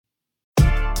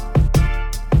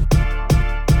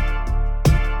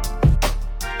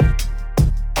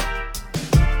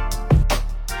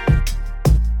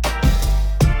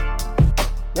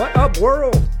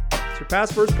world. It's your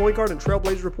past first point guard and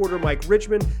Trailblazers reporter Mike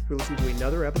Richmond. You're listening to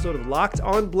another episode of Locked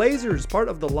On Blazers, part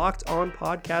of the Locked On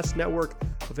Podcast Network,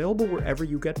 available wherever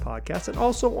you get podcasts and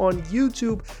also on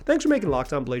YouTube. Thanks for making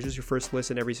Locked On Blazers your first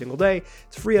listen every single day.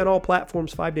 It's free on all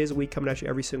platforms, 5 days a week, coming at you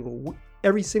every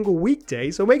single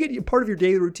weekday. So make it part of your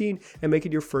daily routine and make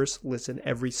it your first listen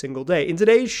every single day. In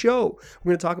today's show, we're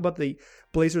going to talk about the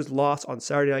Blazers' loss on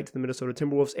Saturday night to the Minnesota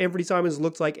Timberwolves. Anthony Simons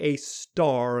looked like a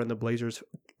star, and the Blazers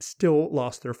still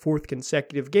lost their fourth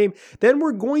consecutive game. Then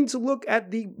we're going to look at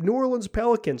the New Orleans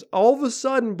Pelicans. All of a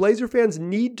sudden, Blazer fans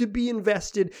need to be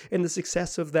invested in the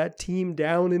success of that team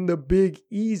down in the Big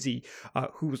Easy,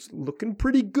 who's looking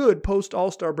pretty good post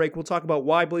All-Star break. We'll talk about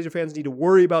why Blazer fans need to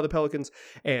worry about the Pelicans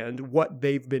and what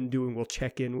they've been doing. We'll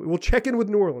check in with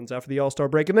New Orleans after the All-Star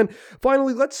break. And then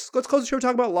finally, let's close the show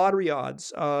talking about lottery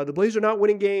odds. The Blazers are not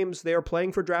winning games. They are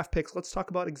playing for draft picks. Let's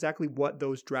talk about exactly what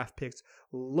those draft picks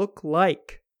look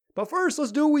like. But first,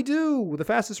 let's do what we do. The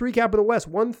fastest recap in the West,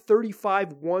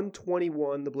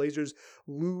 135-121. The Blazers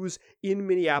lose in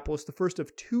Minneapolis, the first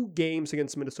of two games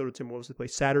against Minnesota Timberwolves. They play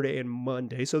Saturday and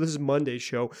Monday. So this is Monday's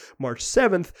show, March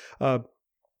 7th.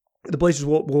 The Blazers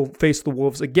will face the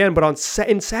Wolves again, but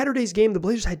in Saturday's game, the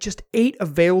Blazers had just 8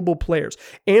 available players.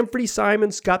 Anthony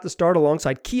Simons got the start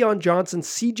alongside Keon Johnson,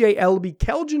 CJ Elleby,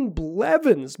 Keljin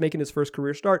Blevins making his first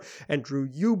career start, and Drew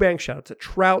Eubanks. Shout out to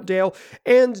Troutdale.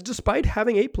 And despite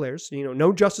having 8 players,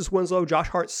 no Justice Winslow, Josh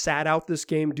Hart sat out this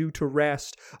game due to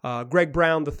rest. Greg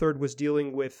Brown III was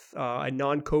dealing with a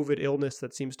non-COVID illness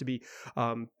that seems to be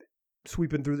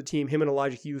sweeping through the team. Him and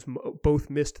Elijah Hughes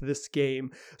both missed this game.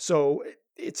 So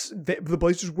the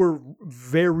Blazers were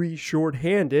very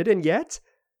shorthanded, and yet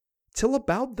till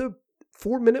about the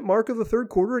 4-minute mark of the third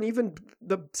quarter and even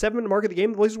the 7-minute mark of the game,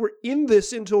 the Blazers were in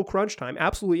this until crunch time,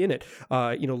 absolutely in it.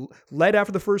 Led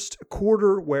after the first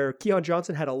quarter where Keon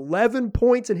Johnson had 11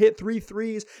 points and hit 3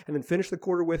 threes, and then finished the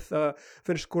quarter with a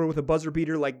buzzer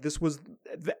beater. Like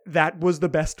that was the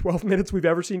best 12 minutes we've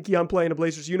ever seen Keon play in a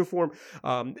Blazers uniform.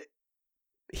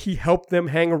 He helped them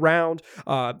hang around.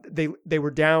 They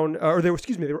were down, they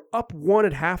were up 1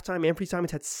 at halftime. Anthony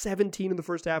Simons had 17 in the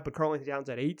first half, but Karl-Anthony Towns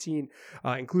had 18,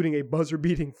 including a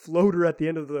buzzer-beating floater at the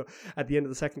end of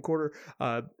the second quarter.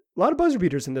 A lot of buzzer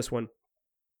beaters in this one,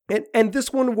 and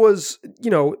this one was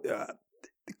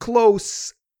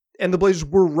close. And the Blazers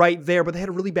were right there, but they had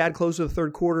a really bad close to the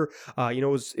third quarter. It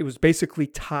was basically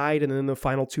tied, and then in the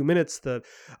final 2 minutes, the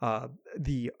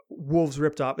Wolves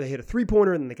ripped off. They hit a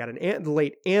 3-pointer, and then they got the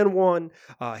late and one.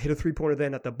 Hit a 3-pointer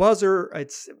then at the buzzer.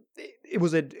 It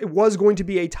was going to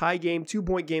be a tie game,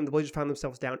 2-point game. The Blazers found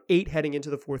themselves down 8 heading into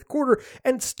the fourth quarter,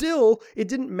 and still it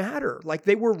didn't matter. Like,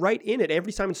 they were right in it.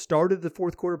 Every time it started the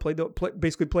fourth quarter,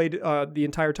 basically played the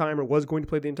entire time, or was going to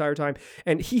play the entire time.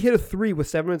 And he hit a 3 with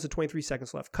 7 minutes and 23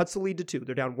 seconds left. Cuts the lead to 2.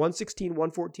 They're down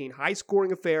 116-114. High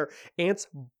scoring affair. Ants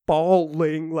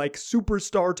balling, like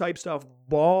superstar type stuff,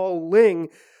 balling.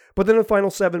 But then in the final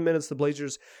 7 minutes, the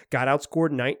Blazers got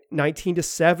outscored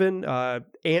 19-7.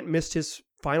 Ant missed his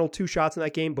final 2 shots in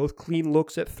that game, both clean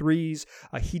looks at threes.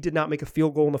 He did not make a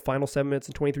field goal in the final 7 minutes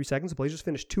and 23 seconds. The Blazers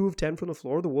finished 2 of 10 from the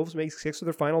floor. The Wolves made 6 of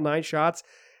their final 9 shots.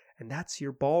 And that's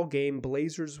your ball game.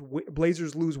 Blazers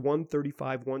lose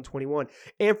 135-121.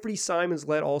 Anthony Simons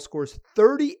led all scorers,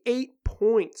 38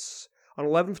 points on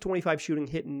 11 of 25 shooting,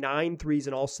 hit 9 threes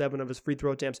in all 7 of his free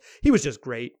throw attempts. He was just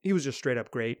great. He was just straight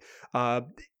up great.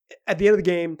 At the end of the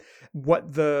game,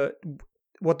 what the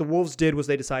Wolves did was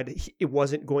they decided it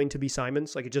wasn't going to be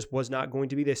Simons. Like, it just was not going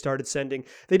to be. They started sending.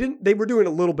 They were doing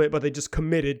a little bit, but they just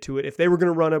committed to it. If they were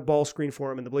going to run a ball screen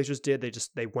for him, and the Blazers did,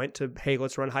 they went to, hey,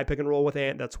 let's run high pick and roll with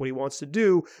Ant. That's what he wants to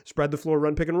do. Spread the floor,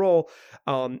 run pick and roll.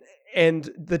 And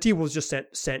the T-Wolves just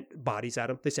sent bodies at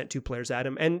him. They sent 2 players at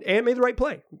him, and Ant made the right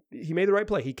play. He made the right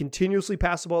play. He continuously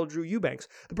passed the ball to Drew Eubanks.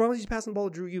 The problem is he's passing the ball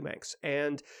to Drew Eubanks,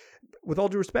 and with all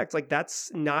due respect, like,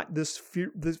 that's not this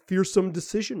fearsome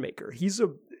decision maker.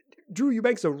 Drew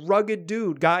Eubanks, a rugged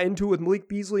dude, got into it with Malik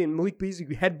Beasley, and Malik Beasley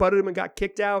headbutted him and got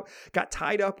kicked out, got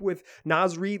tied up with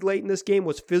Naz Reid late in this game,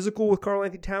 was physical with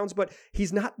Karl-Anthony Towns, but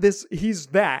he's not this, he's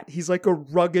like a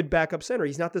rugged backup center.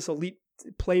 He's not this elite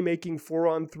playmaking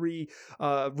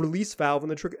 4-on-3 release valve in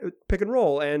the pick and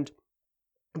roll. And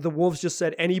the Wolves just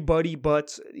said anybody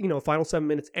but, final 7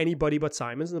 minutes, anybody but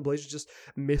Simons, and the Blazers just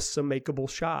missed some makeable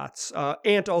shots.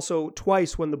 Ant also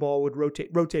twice, when the ball would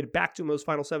rotate back to him those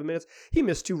final 7 minutes, he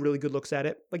missed 2 really good looks at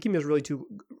it. Like, he missed really two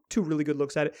really good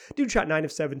looks at it. Dude shot 9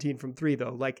 of 17 from 3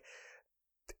 though. Like,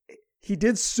 he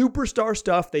did superstar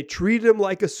stuff. They treated him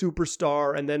like a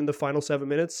superstar. And then in the final 7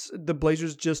 minutes, the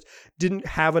Blazers just didn't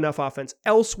have enough offense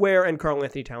elsewhere, and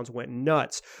Karl-Anthony Towns went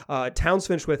nuts. Towns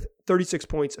finished with 36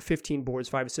 points, 15 boards,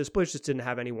 5 assists. Blazers just didn't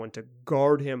have anyone to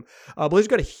guard him. Blazers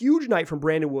got a huge night from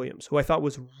Brandon Williams, who I thought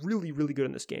was really, really good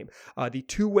in this game. The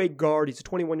two-way guard, he's a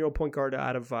 21-year-old point guard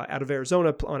out of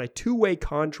Arizona on a two-way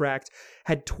contract,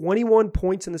 had 21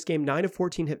 points in this game, 9 of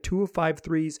 14, hit 2 of 5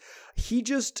 threes. He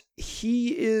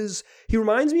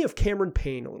reminds me of Cameron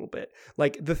Payne a little bit.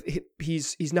 Like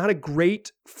he's not a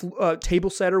great table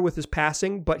setter with his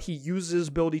passing, but he uses his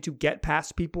ability to get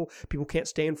past people. People can't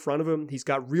stay in front of him. He's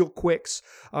got real quicks,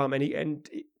 and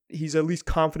he's at least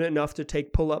confident enough to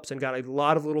take pull-ups and got a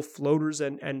lot of little floaters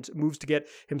and moves to get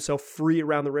himself free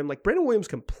around the rim. Like Brandon Williams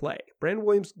can play. Brandon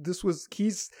Williams,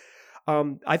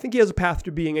 I think he has a path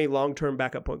to being a long-term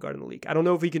backup point guard in the league. I don't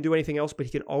know if he can do anything else, but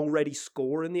he can already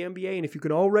score in the NBA. And if you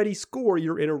can already score,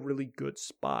 you're in a really good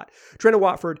spot. Trendon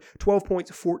Watford, 12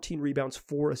 points, 14 rebounds,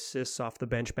 4 assists off the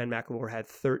bench. Ben McLemore had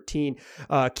 13.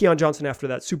 Keon Johnson, after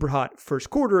that super hot first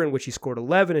quarter in which he scored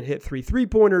 11 and hit 3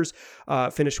 3-pointers,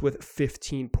 finished with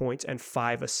 15 points and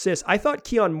 5 assists. I thought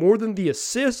Keon, more than the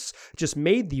assists, just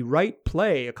made the right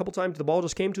play. A couple times the ball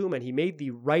just came to him and he made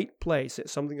the right play.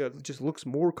 Something that just looks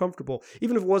more comfortable.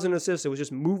 Even if it wasn't an assist, it was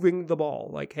just moving the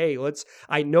ball. Like, hey,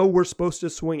 I know we're supposed to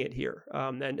swing it here.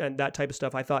 And that type of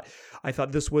stuff. I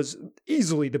thought this was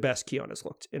easily the best Keon has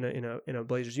looked in a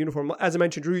Blazers uniform. As I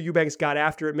mentioned, Drew Eubanks got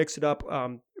after it, mixed it up,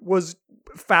 was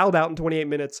fouled out in 28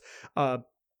 minutes,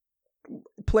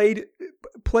 played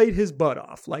his butt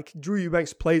off. Like, Drew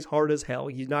Eubanks plays hard as hell.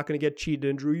 He's not going to get cheated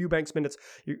in Drew Eubanks minutes.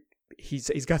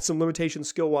 He's got some limitations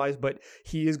skill-wise, but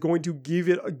he is going to give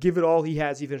it all he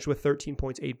has. He finished with 13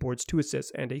 points, 8 boards, 2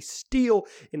 assists, and a steal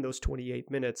in those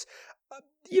 28 minutes.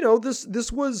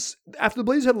 This was after the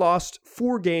Blazers had lost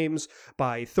 4 games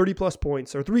by 30-plus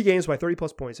points, or 3 games by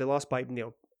 30-plus points. They lost by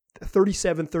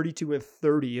 37, 32, and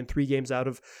 30 in 3 games out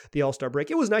of the All-Star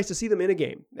break. It was nice to see them in a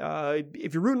game.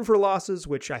 If you're rooting for losses,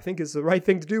 which I think is the right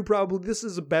thing to do, probably this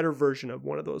is a better version of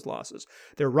one of those losses.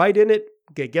 They're right in it.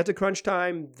 They get to crunch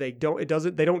time. They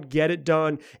don't get it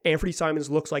done. Anthony Simons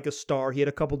looks like a star. He had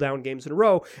a couple down games in a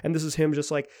row, and this is him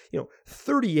just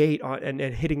 38 on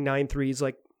and hitting 9 threes.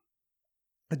 Like,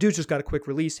 the dude's just got a quick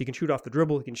release. He can shoot off the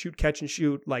dribble. He can shoot, catch, and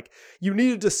shoot. Like, you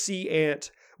needed to see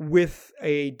Ant with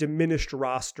a diminished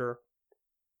roster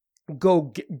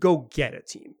go get a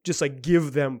team. Just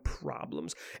give them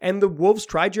problems. And the Wolves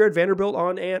tried Jared Vanderbilt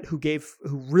on Ant, who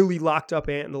really locked up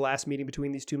Ant in the last meeting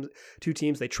between these two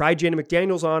teams. They tried Jaden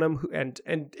McDaniels on him, and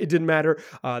it didn't matter.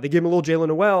 They gave him a little Jalen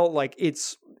Noel.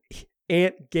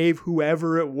 Ant gave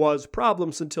whoever it was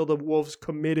problems until the Wolves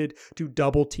committed to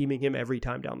double teaming him every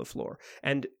time down the floor.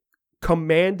 And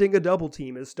commanding a double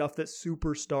team is stuff that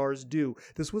superstars do.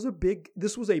 This was a big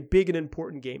and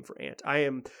important game for Ant. I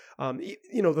am,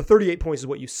 the 38 points is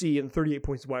what you see, and 38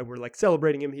 points is why we're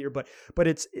celebrating him here. But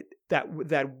it's that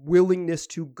willingness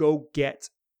to go get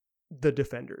the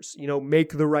defenders,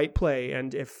 make the right play.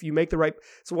 And if you make the right,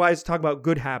 it's why I talk about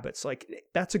good habits.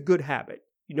 That's a good habit.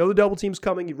 You know the double team's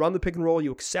coming, you run the pick and roll, you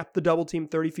accept the double team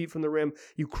 30 feet from the rim,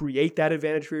 you create that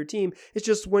advantage for your team. It's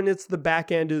just when it's the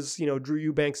back end is, Drew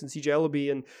Eubanks and CJ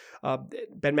Ellaby and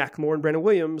Ben McLemore and Brandon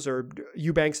Williams, or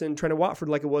Eubanks and Trendon Watford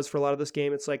like it was for a lot of this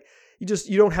game. It's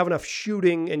you don't have enough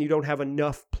shooting and you don't have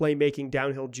enough playmaking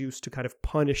downhill juice to kind of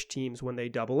punish teams when they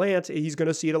double Ant. He's going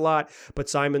to see it a lot, but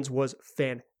Simons was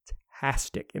fantastic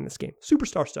in this game.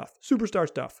 Superstar stuff.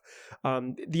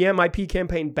 The MIP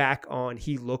campaign back on,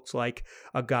 he looks like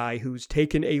a guy who's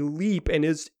taken a leap and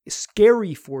is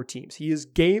scary for teams.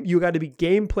 You got to be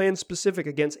game plan specific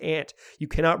against Ant. You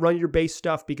cannot run your base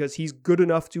stuff because he's good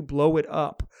enough to blow it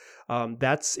up.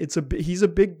 He's a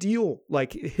big deal.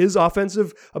 His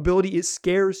offensive ability, it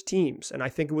scares teams. And I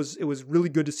think it was really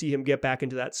good to see him get back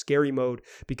into that scary mode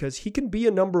because he can be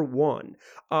a number 1.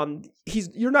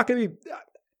 You're not going to be,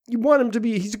 you want him to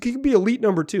be, he can be elite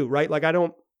number 2, right?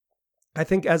 I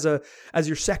think as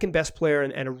your second best player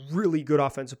and a really good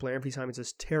offensive player, Anthony Simons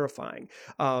is terrifying.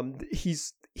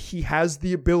 He has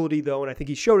the ability though, and I think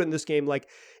he showed it in this game,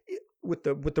 with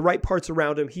the right parts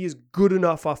around him, he is good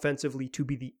enough offensively to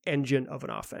be the engine of an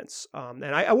offense. And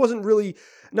I wasn't really,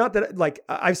 not that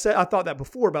I thought that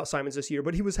before about Simons this year,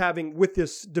 but he was having, with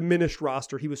this diminished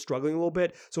roster, he was struggling a little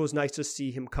bit. So it was nice to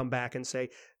see him come back and say,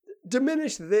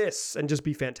 diminish this and just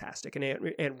be fantastic. And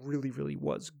Ant really, really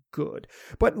was good.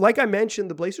 But like I mentioned,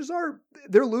 the Blazers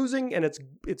they're losing, and it's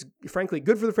frankly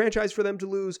good for the franchise for them to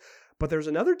lose. But there's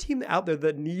another team out there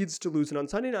that needs to lose. And on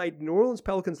Sunday night, New Orleans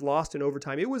Pelicans lost in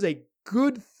overtime. It was a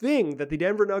good thing that the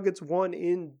Denver Nuggets won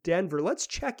in Denver. Let's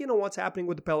check in on what's happening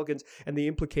with the Pelicans and the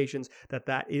implications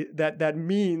that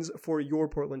means for your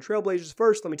Portland Trailblazers.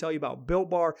 First, let me tell you about Built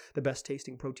Bar, the best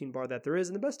tasting protein bar that there is,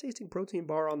 and the best tasting protein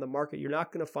bar on the market. You're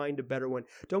not going to find a better one.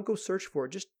 Don't go search for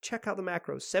it. Just check out the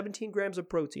macros. 17 grams of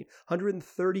protein,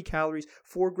 130 calories,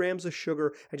 4 grams of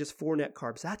sugar, and just 4 net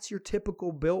carbs. That's your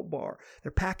typical Built Bar.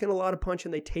 They're packing a lot of punch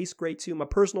and they taste great too. My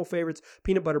personal favorites,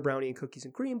 peanut butter brownie and cookies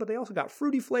and cream, but they also got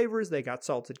fruity flavors. They got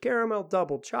salted caramel,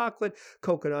 double chocolate,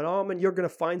 coconut almond. You're going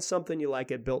to find something you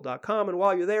like at Built.com. And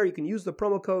while you're there, you can use the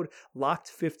promo code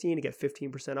LOCKED15 to get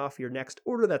 15% off your next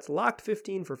order. That's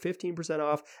LOCKED15 for 15%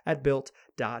 off at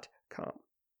Built.com.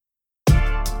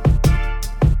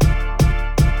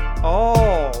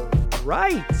 All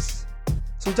right.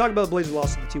 So we talked about the Blazers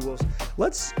loss to the T-Wolves.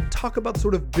 Let's talk about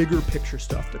sort of bigger picture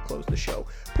stuff to close the show.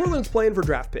 Portland's playing for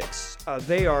draft picks.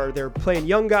 They're playing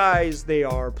young guys. They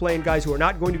are playing guys who are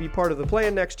not going to be part of the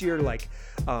plan next year, like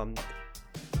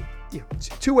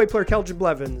two-way player Keldon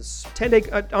Blevins, 10-day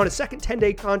on a second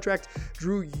 10-day contract,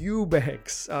 Drew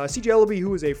Eubanks, CJ Elleby,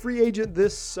 who is a free agent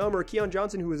this summer, Keon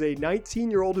Johnson, who is a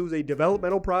 19-year-old who is a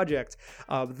developmental project.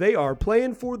 They are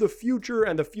playing for the future,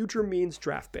 and the future means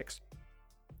draft picks.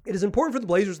 It is important for the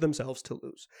Blazers themselves to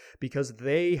lose because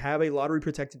they have a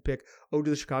lottery-protected pick owed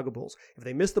to the Chicago Bulls. If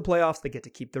they miss the playoffs, they get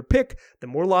to keep their pick. The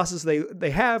more losses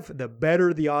they have, the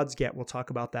better the odds get. We'll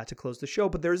talk about that to close the show.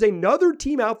 But there's another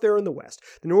team out there in the West,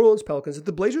 the New Orleans Pelicans, that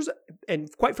the Blazers, and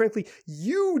quite frankly,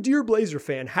 you, dear Blazer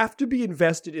fan, have to be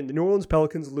invested in the New Orleans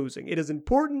Pelicans losing. It is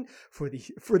important for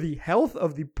the health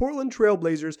of the Portland Trail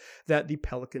Blazers that the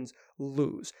Pelicans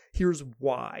lose. Here's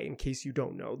why, in case you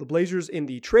don't know. The Blazers, in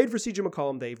the trade for CJ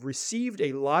McCollum, they've received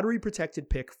a lottery-protected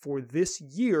pick for this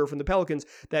year from the Pelicans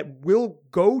that will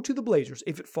go to the Blazers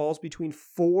if it falls between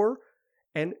 5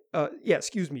 and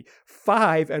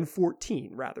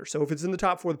 14, rather. So if it's in the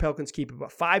top 4, the Pelicans keep it,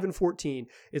 but 5 and 14,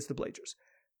 it's the Blazers.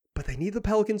 But they need the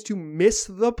Pelicans to miss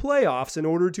the playoffs in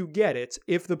order to get it.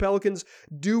 If the Pelicans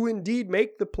do indeed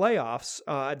make the playoffs,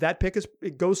 that pick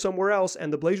it goes somewhere else,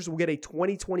 and the Blazers will get a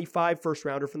 2025 first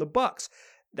rounder from the Bucks.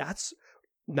 That's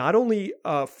not only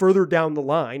further down the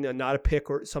line, and not a pick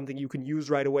or something you can use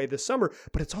right away this summer,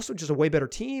 but it's also just a way better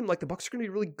team. Like, the Bucks are going to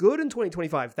be really good in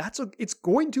 2025. It's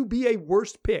going to be a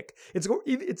worse pick. It's going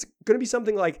to be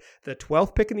something like the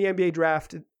 12th pick in the NBA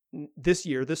draft this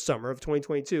summer of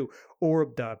 2022, or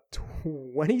the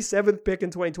 27th pick in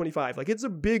 2025. Like, it's a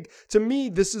big, to me,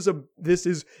 this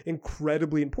is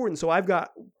incredibly important. So I've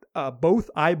got both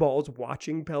eyeballs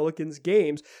watching Pelicans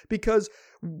games, because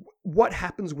what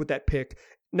happens with that pick,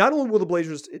 not only will the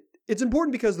Blazers, it's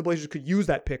important because the Blazers could use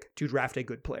that pick to draft a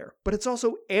good player, but it's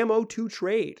also ammo to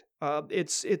trade.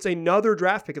 It's another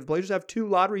draft pick. If the Blazers have 2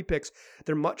 lottery picks,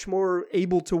 they're much more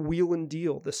able to wheel and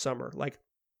deal this summer. Like,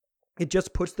 it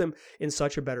just puts them in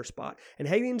such a better spot. And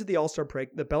heading into the All-Star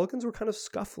break, the Pelicans were kind of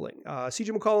scuffling.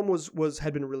 CJ McCollum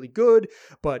had been really good,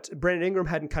 but Brandon Ingram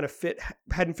hadn't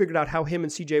figured out how him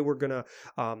and CJ were gonna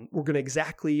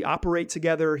exactly operate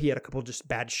together. He had a couple just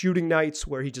bad shooting nights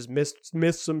where he just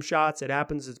missed some shots. It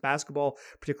happens. It's basketball,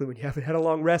 particularly when you haven't had a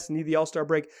long rest and need the All-Star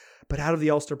break. But out of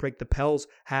the All-Star break, the Pels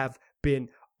have been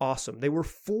awesome. They were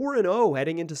 4-0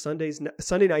 heading into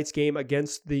Sunday night's game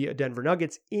against the Denver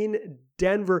Nuggets in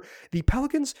Denver. The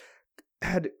Pelicans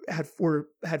had 4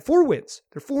 wins.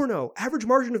 They're 4-0. Average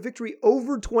margin of victory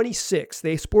over 26.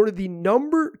 They sported the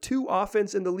number 2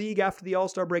 offense in the league after the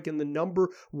All-Star break and the number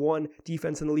 1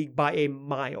 defense in the league by a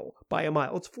mile.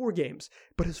 It's 4 games,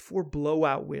 but it's 4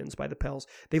 blowout wins by the Pels.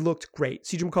 They looked great.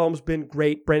 CJ McCollum's been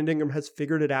great. Brandon Ingram has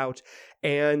figured it out.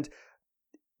 And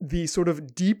the sort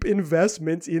of deep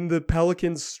investment in the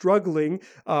Pelicans struggling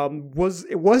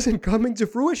wasn't coming to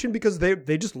fruition because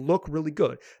they just look really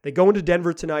good. They go into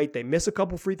Denver tonight. They miss a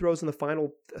couple free throws in the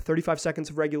final 35 seconds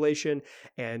of regulation,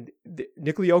 and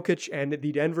Nikola Jokic and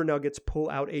the Denver Nuggets pull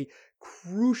out a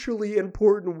crucially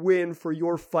important win for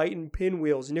your fighting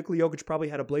pinwheels. Nikola Jokic probably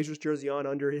had a Blazers jersey on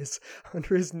under his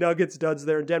Nuggets duds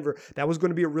there in Denver. That was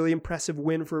going to be a really impressive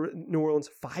win for New Orleans.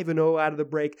 5-0 out of the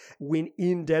break. Win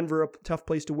in Denver, a tough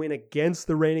place to win against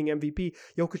the reigning MVP.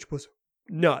 Jokic was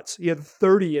nuts. He had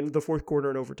 30 in the fourth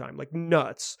quarter in overtime. Like,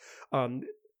 nuts.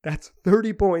 That's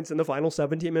 30 points in the final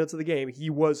 17 minutes of the game.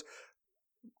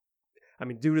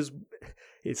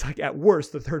 It's like, at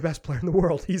worst, the 3rd best player in the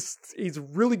world. He's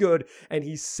really good, and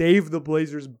he saved the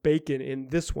Blazers bacon in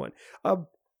this one.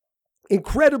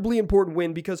 Incredibly important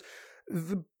win because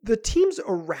the teams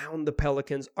around the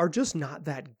Pelicans are just not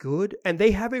that good, and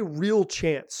they have a real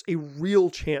chance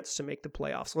to make the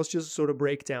playoffs. Let's just sort of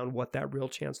break down what that real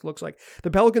chance looks like.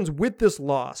 The Pelicans, with this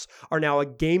loss, are now a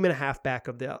game and a half back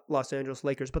of the Los Angeles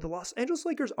Lakers, but the Los Angeles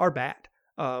Lakers are bad.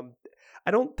 I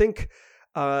don't think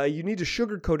you need to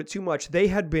sugarcoat it too much. They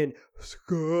had been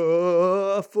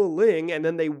scuffling, and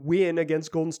then they win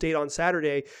against Golden State on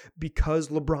Saturday because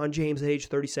LeBron James at age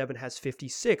 37 has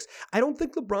 56. I don't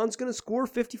think LeBron's going to score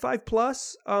 55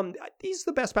 plus. He's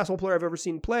the best basketball player I've ever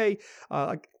seen play.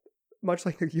 Much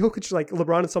like Jokic, like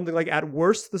LeBron is something like at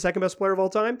worst the second best player of all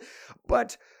time.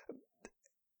 But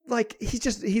like he's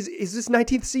this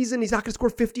 19th season. He's not going to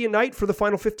score 50 a night for the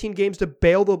final 15 games to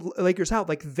bail the Lakers out.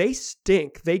 Like they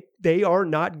stink. They are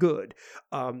not good.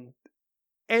 And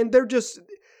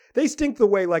they stink the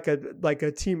way like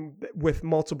a team with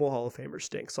multiple Hall of Famers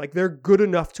stinks. Like they're good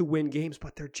enough to win games,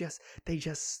 but they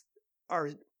just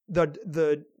are.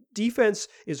 The defense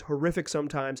is horrific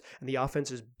sometimes, and the offense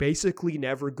is basically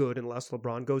never good unless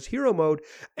LeBron goes hero mode.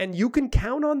 And you can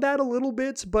count on that a little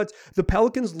bit, but the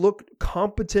Pelicans looked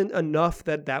competent enough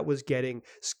that was getting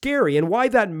scary. And why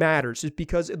that matters is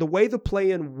because the way the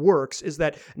play-in works is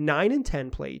that 9 and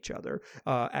 10 play each other,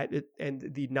 and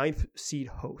the 9th seed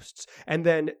hosts. And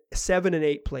then 7 and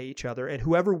 8 play each other, and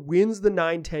whoever wins the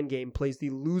 9-10 game plays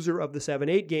the loser of the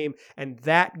 7-8 game, and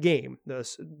that game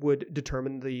would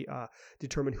determine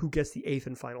who gets the 8th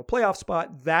and final playoff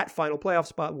spot. That final playoff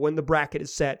spot, when the bracket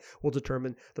is set, will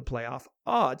determine the playoff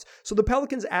odds. So the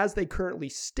Pelicans, as they currently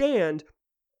stand,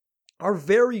 are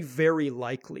very, very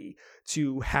likely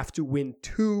to have to win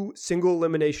 2 single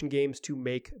elimination games to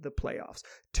make the playoffs.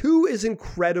 2 is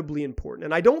incredibly important.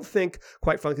 And I don't think,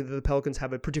 quite frankly, that the Pelicans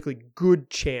have a particularly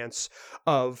good chance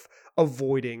of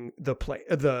avoiding the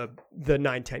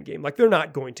 9-10 game. Like they're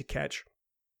not going to catch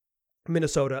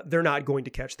Minnesota. They're not going to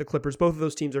catch the Clippers. Both of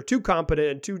those teams are too competent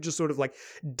and too just sort of like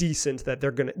decent that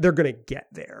they're gonna get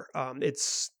there. It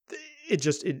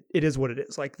is what it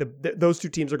is. Like those two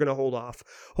teams are going to hold off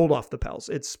the Pels.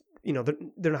 It's,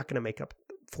 they're not going to make up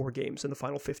 4 games in the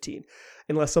final 15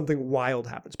 unless something wild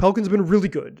happens. Pelicans have been really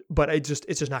good, but it's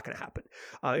just not going to happen.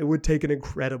 It would take an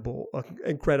incredible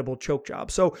choke job.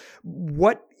 So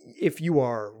what if you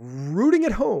are rooting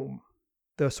at home?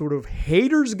 The sort of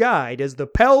hater's guide is the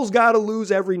Pels got to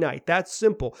lose every night. That's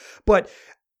simple. But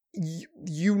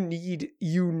you need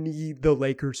the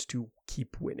Lakers to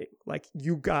keep winning. Like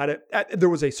you got it. There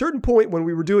was a certain point when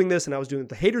we were doing this and I was doing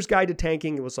the hater's guide to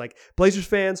tanking. It was like, Blazers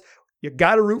fans, you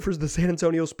got to root for the San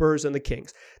Antonio Spurs and the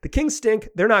Kings. The Kings stink.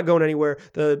 They're not going anywhere.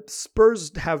 The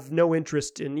Spurs have no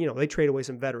interest in, they trade away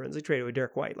some veterans. They trade away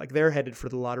Derek White. Like they're headed for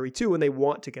the lottery too, and they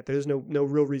want to get there. There's no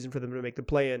real reason for them to make the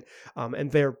play-in. And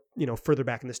they're, further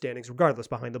back in the standings regardless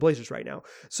behind the Blazers right now.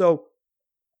 So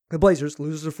the Blazers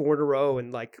lose their 4 in a row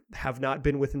and like have not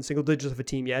been within single digits of a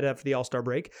team yet after the All-Star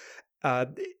break.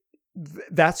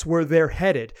 That's where they're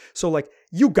headed. So like,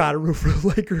 you got to root for the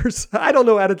Lakers. I don't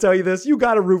know how to tell you this. You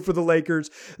got to root for the Lakers.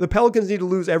 The Pelicans need to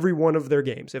lose every one of their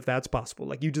games if that's possible.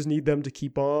 Like you just need them to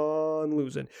keep on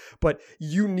losing. But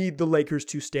you need the Lakers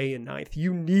to stay in 9th.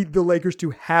 You need the Lakers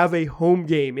to have a home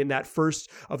game in that first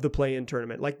of the play-in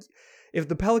tournament. Like if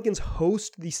the Pelicans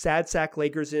host the sad sack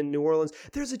Lakers in New Orleans,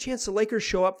 there's a chance the Lakers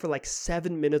show up for like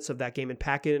 7 minutes of that game and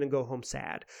pack it in and go home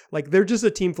sad. Like they're just a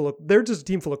team full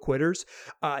of quitters.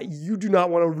 You do not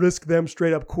want to risk them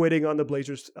straight up quitting on the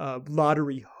Blazers'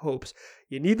 lottery hopes.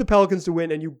 You need the Pelicans to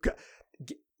win, and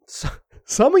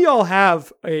some of y'all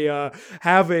have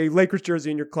a Lakers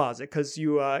jersey in your closet because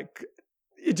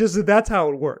that's how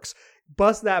it works.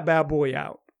 Bust that bad boy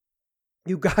out.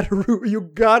 You gotta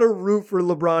root for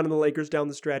LeBron and the Lakers down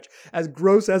the stretch, as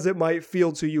gross as it might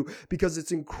feel to you, because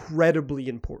it's incredibly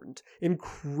important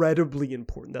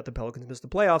that the Pelicans miss the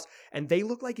playoffs. And they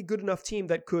look like a good enough team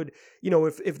that could,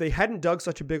 if they hadn't dug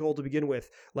such a big hole to begin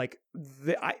with,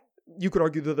 you could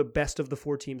argue they're the best of the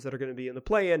 4 teams that are going to be in the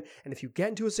play-in. And if you get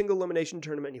into a single elimination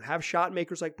tournament, you have shot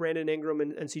makers like Brandon Ingram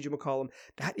and CJ McCollum,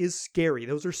 that is scary.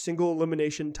 Those are single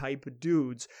elimination type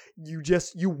dudes.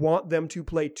 You want them to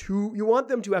play 2. You want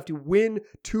them to have to win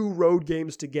 2 road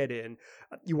games to get in.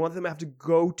 You want them to have to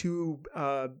go to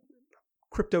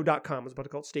Crypto.com. I was about to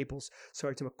call it Staples.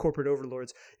 Sorry to my corporate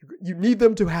overlords. You need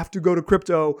them to have to go to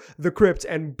the Crypt,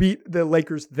 and beat the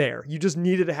Lakers there. You just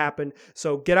need it to happen.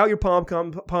 So get out your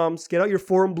palms, get out your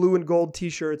Forum blue and gold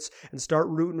t-shirts, and start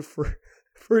rooting for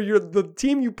the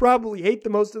team you probably hate the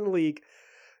most in the league.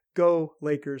 Go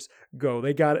Lakers, go.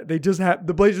 They got it.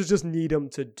 The Blazers just need them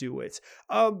to do it.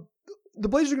 The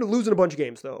Blazers are going to lose in a bunch of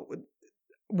games though.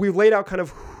 We've laid out kind of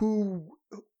who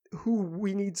who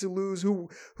we need to lose, who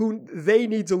they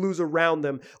need to lose around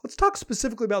them. Let's talk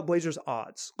specifically about Blazers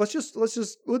odds.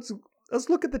 Let's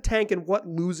look at the tank and what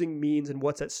losing means and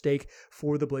what's at stake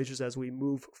for the Blazers as we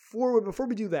move forward. Before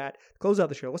we do that, close out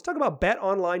the show, let's talk about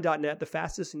betonline.net, the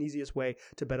fastest and easiest way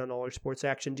to bet on all your sports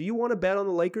action. Do you want to bet on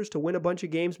the Lakers to win a bunch of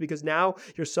games because now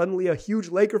you're suddenly a huge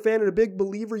Laker fan and a big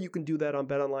believer? You can do that on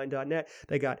betonline.net.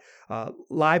 They got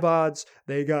live odds.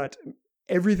 They got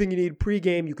everything you need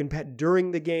pregame. You can bet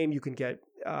during the game. You can get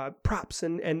props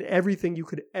and everything you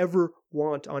could ever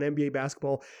want on NBA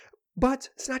basketball. But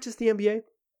it's not just the NBA.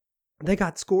 They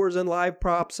got scores and live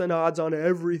props and odds on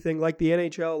everything like the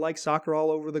NHL, like soccer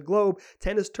all over the globe,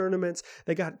 tennis tournaments.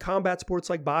 They got combat sports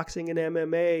like boxing and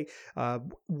MMA.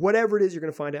 Whatever it is, you're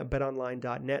going to find it at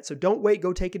betonline.net. So don't wait.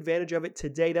 Go take advantage of it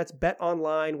today. That's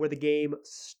BetOnline, where the game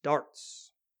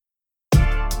starts.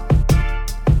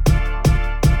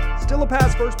 Still a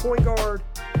pass first point guard.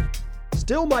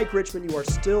 Still Mike Richman. You are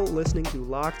still listening to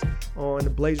Locked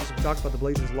on Blazers. We talked about the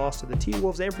Blazers' loss to the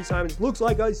T-Wolves. Anthony Simons looks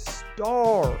like a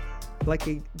star. Like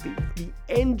the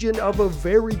engine of a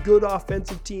very good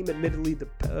offensive team. Admittedly,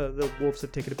 the Wolves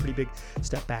have taken a pretty big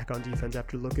step back on defense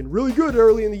after looking really good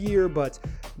early in the year, but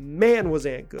man, was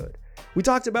Ant good. We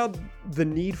talked about the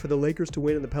need for the Lakers to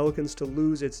win and the Pelicans to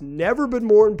lose. It's never been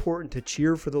more important to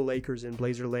cheer for the Lakers in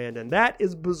Blazerland, and that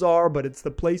is bizarre, but it's the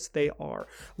place they are.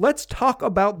 Let's talk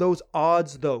about those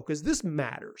odds, though, because this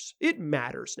matters. It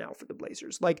matters now for the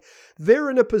Blazers. Like,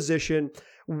 they're in a position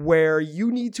where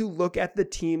you need to look at the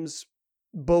teams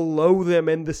below them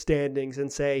in the standings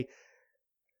and say,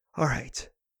 all right,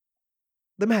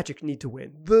 the Magic need to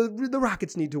win. The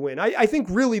Rockets need to win. I think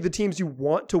really the teams you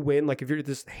want to win, like if you're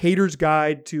this hater's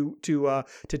guide to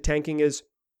tanking, is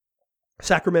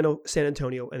Sacramento, San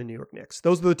Antonio, and the New York Knicks.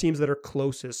 Those are the teams that are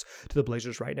closest to the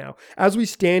Blazers right now. As we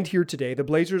stand here today, the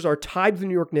Blazers are tied with the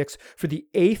New York Knicks for the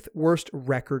 8th worst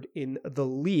record in the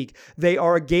league. They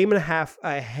are a game and a half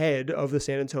ahead of the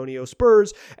San Antonio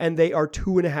Spurs, and they are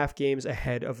 2.5 games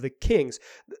ahead of the Kings.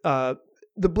 The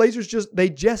Blazers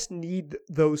just need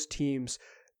those teams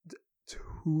to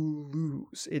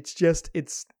lose.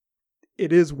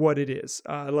 It is what it is.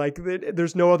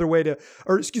 There's no other way they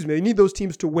need those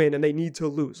teams to win and they need to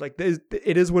lose. Like,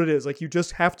 it is what it is. Like, you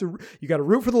got to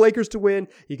root for the Lakers to win.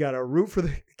 You got to root for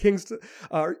the Kings to,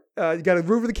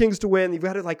 win. You've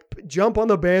got to jump on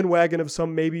the bandwagon of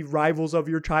some maybe rivals of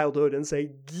your childhood and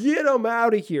say, get them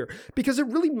out of here, because it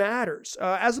really matters.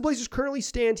 As the Blazers currently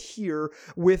stand here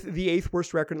with the 8th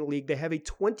worst record in the league, they have a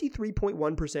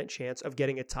 23.1% chance of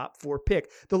getting a top 4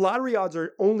 pick. The lottery odds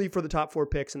are only for the top 4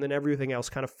 picks, and then everything else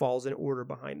kind of falls in order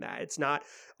behind that. It's not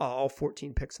all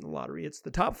 14 picks in the lottery. It's the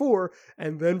top 4,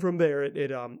 and then from there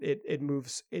it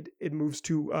moves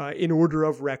to in order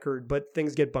of record, but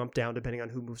things get bumped down depending on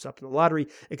who moves up in the lottery,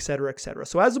 et cetera, et cetera.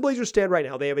 So as the Blazers stand right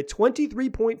now, they have a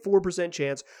 23.4%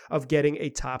 chance of getting a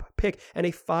top pick and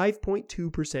a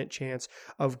 5.2% chance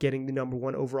of getting the number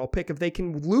 1 overall pick. If they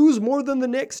can lose more than the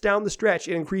Knicks down the stretch,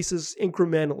 it increases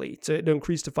incrementally to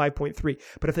increase to 5.3.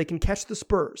 But if they can catch the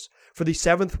Spurs for the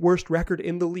 7th worst record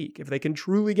in the league, if they can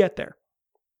truly get there,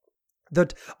 the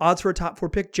odds for a top 4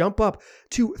 pick jump up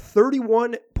to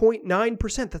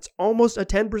 31.9%. That's almost a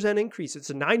 10% increase. It's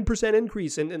a 9%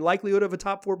 increase in likelihood of a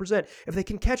top 4%. If they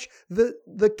can catch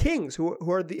the Kings, who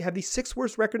have the 6th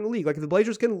worst record in the league, like if the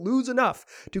Blazers can lose enough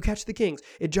to catch the Kings,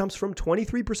 it jumps from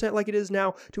 23% like it is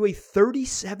now to a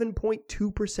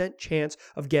 37.2% chance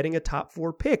of getting a top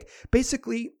 4 pick.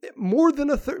 Basically, more than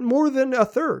a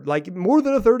third. Like, more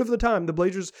than a third of the time, the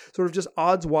Blazers sort of just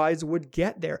odds-wise would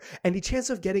get there. And the chance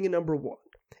of getting a number 1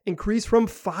 increase from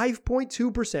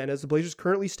 5.2% as the Blazers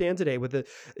currently stand today with the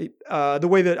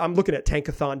way that I'm looking at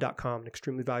tankathon.com, an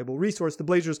extremely valuable resource. The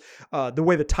Blazers, the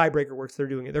way the tiebreaker works,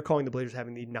 they're calling the Blazers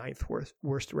having the 9th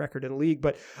worst record in the league.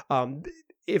 But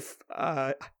if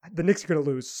the Knicks are going to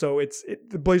lose, so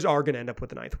the Blazers are going to end up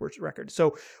with the 9th worst record.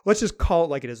 So let's just call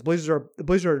it like it is. The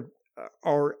Blazers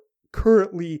are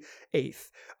currently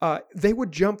 8th. They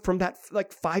would jump from that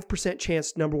 5%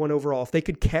 chance number 1 overall if they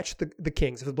could catch the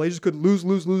Kings. If the Blazers could lose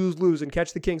and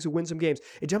catch the Kings who win some games,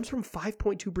 it jumps from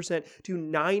 5.2% to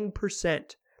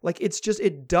 9%. Like,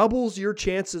 it doubles your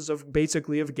chances of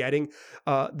getting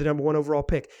the number 1 overall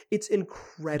pick. It's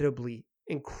incredibly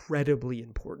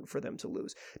important for them to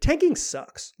lose. Tanking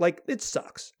sucks. Like, it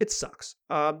sucks.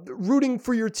 Rooting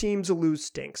for your team to lose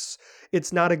stinks.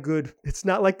 It's not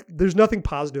like there's nothing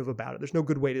positive about it. There's no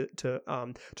good way to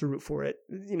root for it.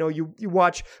 You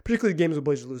watch particularly games with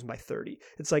Blazers losing by 30.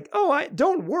 It's like,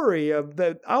 don't worry,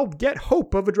 I'll get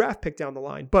hope of a draft pick down the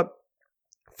line. But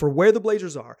for where the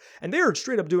Blazers are. And they're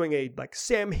straight up doing a like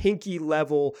Sam Hinkie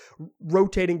level,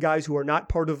 rotating guys who are not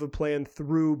part of the plan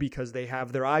through because they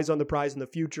have their eyes on the prize in the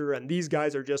future. And these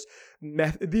guys are just,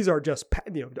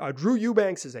 Drew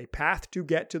Eubanks is a path to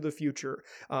get to the future.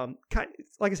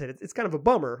 Like I said, it's kind of a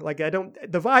bummer. Like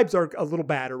the vibes are a little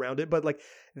bad around it, but like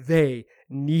they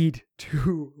need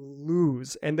to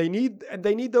lose, and they need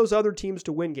those other teams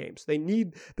to win games. They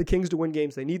need the Kings to win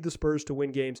games. They need the Spurs to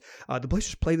win games. The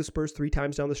Blazers play the Spurs 3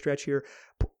 times down the stretch here.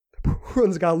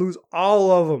 Portland's got to lose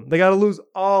all of them. They got to lose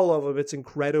all of them. It's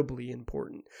incredibly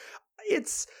important.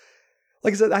 It's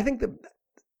like I said, I think that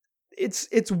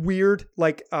it's weird.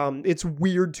 Like it's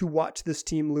weird to watch this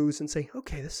team lose and say,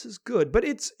 okay, this is good, but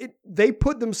they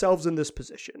put themselves in this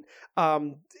position.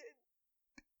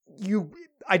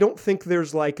 I don't think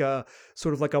there's like a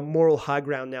sort of like a moral high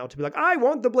ground now to be like, I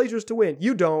want the Blazers to win.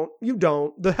 You don't.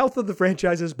 The health of the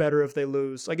franchise is better if they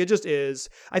lose. Like it just is.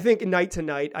 I think night to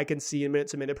night, I can see in minute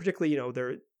to minute, particularly,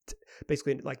 they're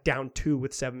basically like down 2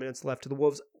 with 7 minutes left to the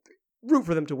Wolves. Root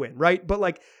for them to win, right? But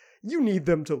like, you need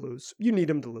them to lose.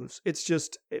 It's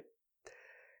just,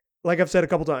 like I've said a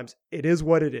couple times, it is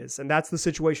what it is. And that's the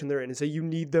situation they're in. And so you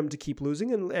need them to keep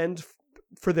losing, and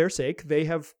for their sake, they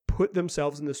have put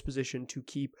themselves in this position to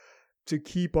keep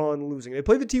on losing. They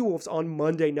play the T-Wolves on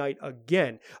Monday night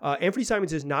again. Anthony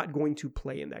Simons is not going to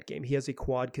play in that game. He has a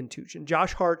quad contusion.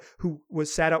 Josh Hart, who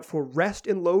was sat out for rest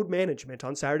and load management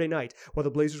on Saturday night while the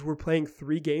Blazers were playing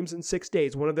 3 games in 6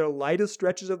 days, one of their lightest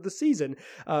stretches of the season,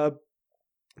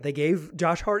 they gave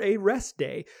Josh Hart a rest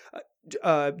day.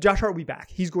 Josh Hart will be back.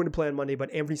 He's going to play on Monday,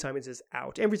 but Anthony Simons is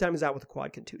out. Anthony Simons is out with a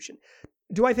quad contusion.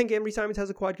 Do I think Anthony Simons has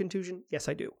a quad contusion? Yes,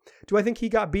 I do. Do I think he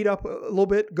got beat up a little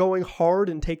bit going hard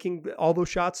and taking all those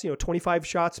shots, 25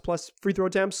 shots plus free throw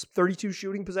attempts, 32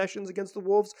 shooting possessions against the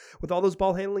Wolves with all those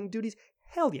ball handling duties?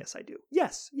 Hell yes, I do.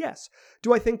 Yes.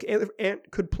 Do I think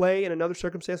Ant could play in another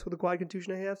circumstance with a quad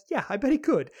contusion he has? Yeah, I bet he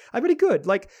could.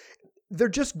 Like, they're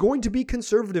just going to be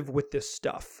conservative with this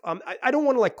stuff. I don't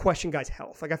want to like question guys'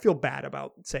 health. Like I feel bad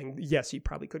about saying, yes, he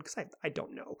probably could, because I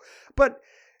don't know. But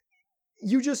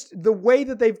the way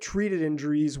that they've treated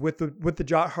injuries with the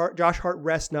Josh Hart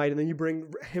rest night, and then you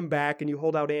bring him back and you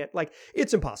hold out Ant, like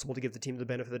it's impossible to give the team the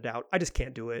benefit of the doubt. I just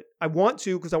can't do it. I want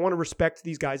to, because I want to respect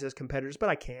these guys as competitors, but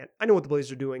I can't. I know what the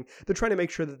Blazers are doing. They're trying to make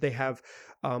sure that they have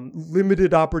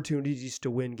limited opportunities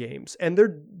to win games, and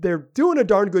they're doing a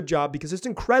darn good job, because it's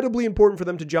incredibly important for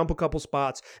them to jump a couple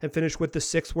spots and finish with the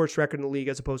 6th worst record in the league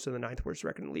as opposed to the 9th worst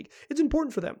record in the league. It's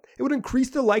important for them. It would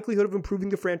increase the likelihood of improving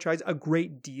the franchise a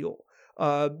great deal.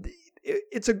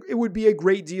 It would be a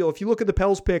great deal. If you look at the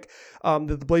Pels pick that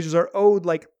the Blazers are owed,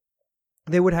 like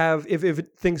they would have, if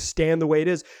things stand the way it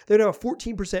is, they'd have a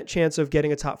 14% chance of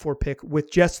getting a top 4 pick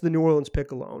with just the New Orleans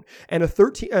pick alone, and a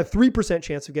 3%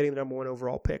 chance of getting the number 1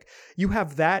 overall pick. You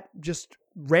have that just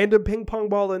random ping pong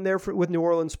ball in there with New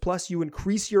Orleans, plus you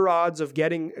increase your odds of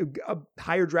getting a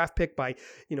higher draft pick by,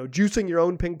 juicing your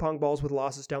own ping pong balls with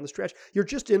losses down the stretch. You're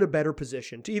just in a better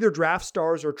position to either draft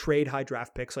stars or trade high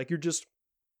draft picks. Like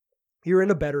you're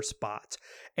in a better spot.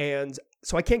 And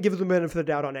so I can't give them the benefit of the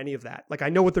doubt on any of that. Like I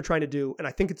know what they're trying to do, and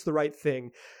I think it's the right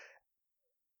thing.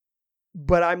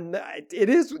 But I'm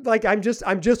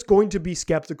just going to be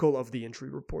skeptical of the injury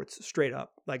reports straight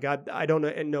up. Like I don't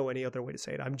know any other way to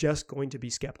say it. I'm just going to be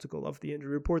skeptical of the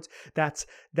injury reports. That's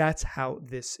how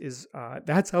this is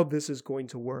going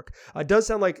to work. It does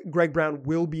sound like Greg Brown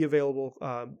will be available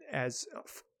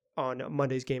on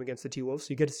Monday's game against the T-Wolves. So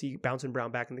you get to see Bouncing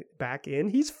Brown back in.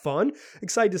 He's fun.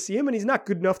 Excited to see him, and he's not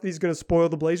good enough that he's going to spoil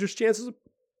the Blazers' chances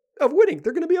of winning.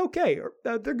 They're going to be okay. Or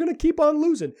they're going to keep on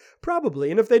losing,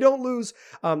 probably. And if they don't lose,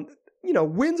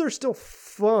 wins are still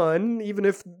fun, even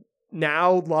if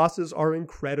now losses are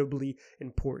incredibly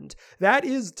important. That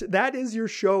is your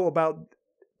show about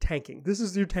tanking. This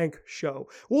is your tank show.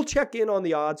 We'll check in on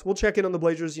the odds. We'll check in on the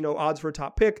Blazers, odds for a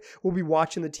top pick. We'll be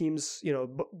watching the teams,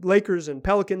 Lakers and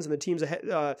Pelicans and the teams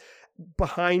ahead,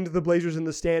 behind the Blazers in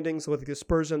the standings with the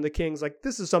Spurs and the Kings. Like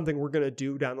this is something we're going to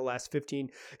do down the last 15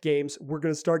 games. We're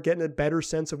going to start getting a better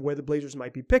sense of where the Blazers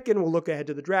might be picking. We'll look ahead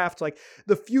to the draft. Like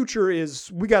the future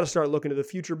we got to start looking to the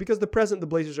future, because the present, the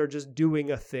Blazers are just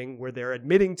doing a thing where they're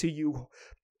admitting to you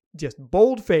just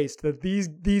bold-faced that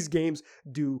these games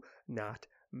do not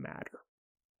matter.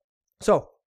 So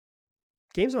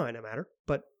games might not matter,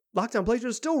 but Locked On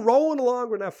Blazers still rolling along.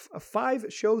 We're going to have 5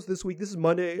 shows this week. This is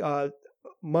Monday,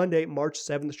 Monday, March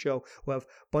 7th show. We'll have a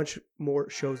bunch more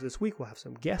shows this week. We'll have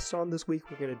some guests on this week.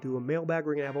 We're going to do a mailbag.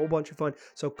 We're going to have a whole bunch of fun.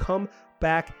 So come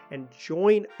back and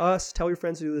join us. Tell your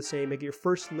friends to do the same. Make it your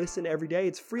first listen every day.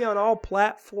 It's free on all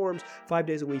platforms, 5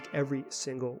 days a week, every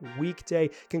single weekday.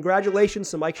 Congratulations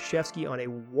to Mike Krzyzewski on a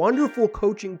wonderful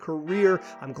coaching career.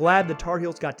 I'm glad the Tar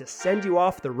Heels got to send you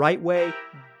off the right way.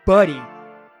 Buddy,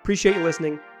 appreciate you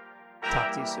listening.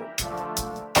 Talk to you soon.